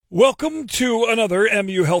Welcome to another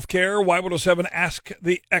MU Healthcare Y107 Ask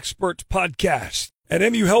the Expert podcast. At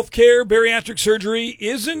MU Healthcare, bariatric surgery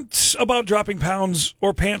isn't about dropping pounds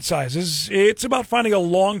or pant sizes. It's about finding a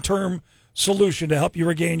long-term solution to help you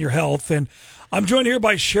regain your health. And I'm joined here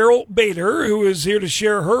by Cheryl Bader, who is here to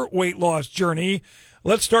share her weight loss journey.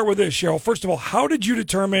 Let's start with this, Cheryl. First of all, how did you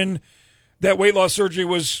determine that weight loss surgery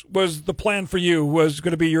was the plan for you, was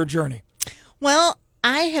going to be your journey? Well,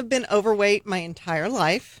 I have been overweight my entire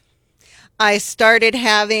life. I started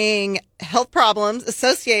having health problems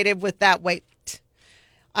associated with that weight.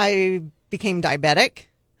 I became diabetic.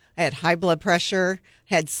 I had high blood pressure,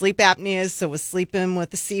 had sleep apnea, so was sleeping with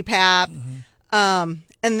the CPAP. And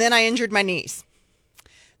then I injured my knees.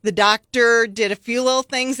 The doctor did a few little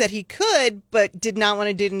things that he could, but did not want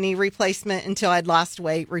to do the knee replacement until I'd lost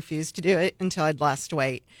weight, refused to do it until I'd lost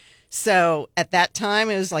weight. So at that time,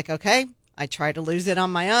 it was like, okay, I tried to lose it on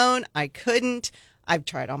my own. I couldn't. I've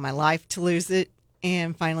tried all my life to lose it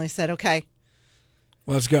and finally said, okay.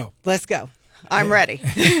 Let's go. Let's go. I'm ready.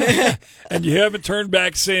 And you haven't turned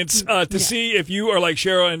back since. To see if you are like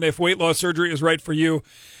Cheryl and if weight loss surgery is right for you,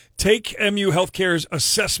 take MU Healthcare's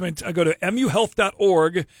assessment. Go to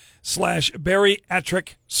muhealth.org/bariatric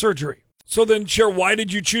surgery. So then, Cheryl, why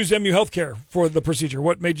did you choose MU Healthcare for the procedure?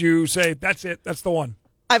 What made you say, that's it, that's the one?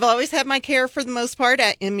 I've always had my care for the most part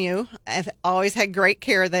at MU. I've always had great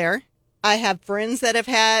care there. I have friends that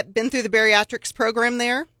have been through the bariatrics program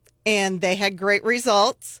there, and they had great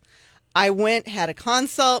results. I went, had a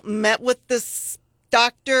consult, met with this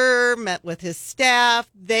doctor, met with his staff.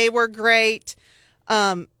 They were great.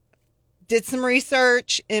 Did some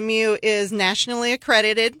research. MU is nationally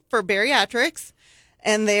accredited for bariatrics,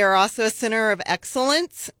 and they are also a center of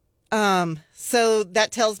excellence. So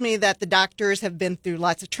that tells me that the doctors have been through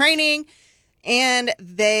lots of training, and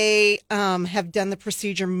they have done the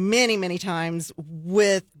procedure many, many times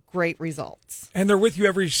with great results. And they're with you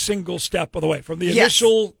every single step of the way, from the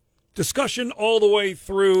initial discussion all the way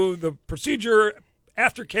through the procedure,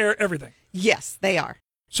 aftercare, everything. Yes, they are.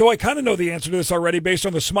 So I kind of know the answer to this already based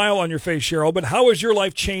on the smile on your face, Cheryl, but how has your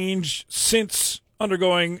life changed since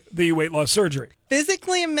undergoing the weight loss surgery?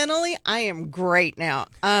 Physically and mentally, I am great now.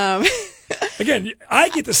 Again, I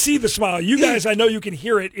get to see the smile. You guys, I know you can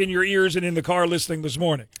hear it in your ears and in the car listening this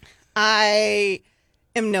morning. I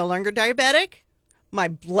am no longer diabetic. My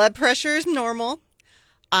blood pressure is normal.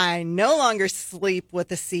 I no longer sleep with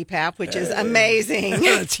a CPAP, which is amazing.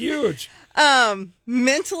 That's huge.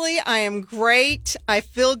 Mentally, I am great. I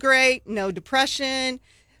feel great. No depression.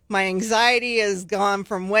 My anxiety has gone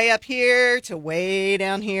from way up here to way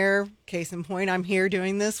down here. Case in point, I'm here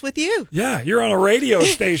doing this with you. Yeah, you're on a radio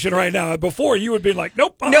station right now. Before, you would be like,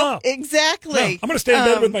 nope. Nope, exactly. No, I'm going to stay in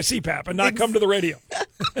bed with my CPAP and not come to the radio.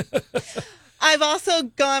 I've also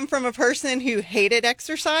gone from a person who hated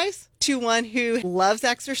exercise to one who loves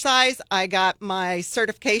exercise. I got my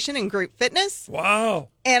certification in group fitness. Wow.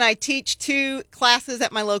 And I teach 2 classes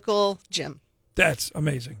at my local gym. That's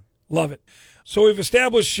amazing. Love it. So we've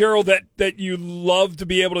established, Cheryl, that you love to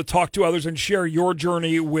be able to talk to others and share your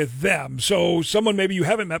journey with them. So someone maybe you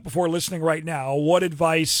haven't met before listening right now, what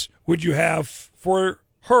advice would you have for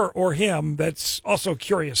her or him that's also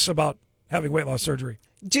curious about having weight loss surgery?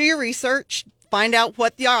 Do your research. Find out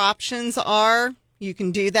what the options are. You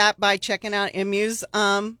can do that by checking out MU's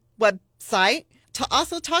website. To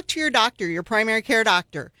also talk to your doctor, your primary care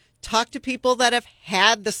doctor. Talk to people that have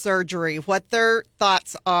had the surgery, what their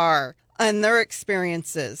thoughts are and their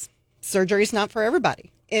experiences. Surgery is not for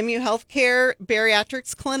everybody. MU Healthcare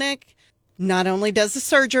Bariatrics Clinic not only does the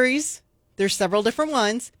surgeries, there's several different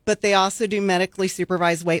ones, but they also do medically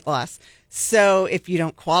supervised weight loss. So if you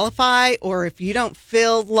don't qualify or if you don't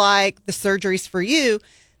feel like the surgery's for you,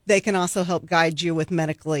 they can also help guide you with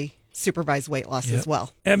medically supervised weight loss as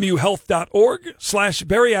well.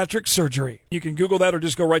 muhealth.org/bariatric surgery. You can Google that or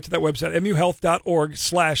just go right to that website,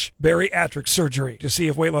 muhealth.org/bariatric surgery, to see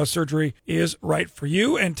if weight loss surgery is right for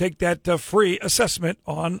you and take that free assessment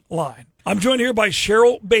online. I'm joined here by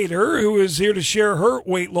Cheryl Bader, who is here to share her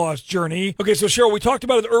weight loss journey. Okay, so Cheryl, we talked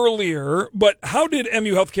about it earlier, but how did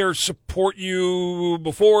MU Healthcare support you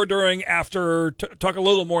before, during, after? Talk a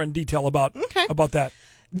little more in detail about that.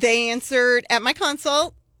 They answered at my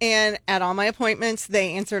consult. And at all my appointments,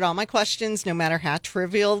 they answered all my questions, no matter how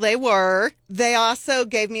trivial they were. They also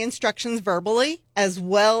gave me instructions verbally, as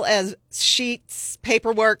well as sheets,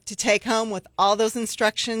 paperwork to take home with all those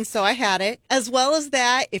instructions. So I had it. As well as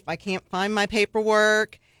that, if I can't find my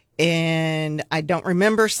paperwork and I don't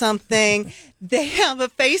remember something, they have a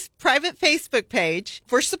private Facebook page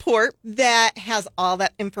for support that has all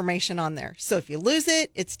that information on there. So if you lose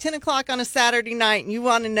it, it's 10 o'clock on a Saturday night and you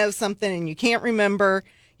want to know something and you can't remember,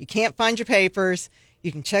 you can't find your papers,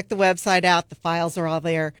 you can check the website out. The files are all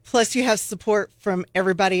there. Plus, you have support from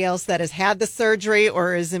everybody else that has had the surgery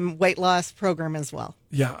or is in weight loss program as well.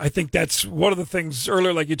 Yeah, I think that's one of the things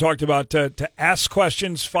earlier, like you talked about, to ask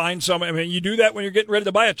questions, find some. I mean, you do that when you're getting ready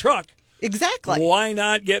to buy a truck. Exactly. Why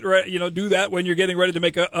not do that when you're getting ready to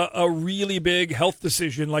make a really big health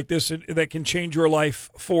decision like this that can change your life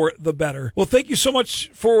for the better? Well, thank you so much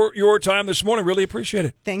for your time this morning. Really appreciate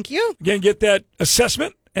it. Thank you. Again, get that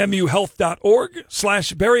assessment,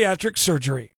 muhealth.org/bariatric surgery.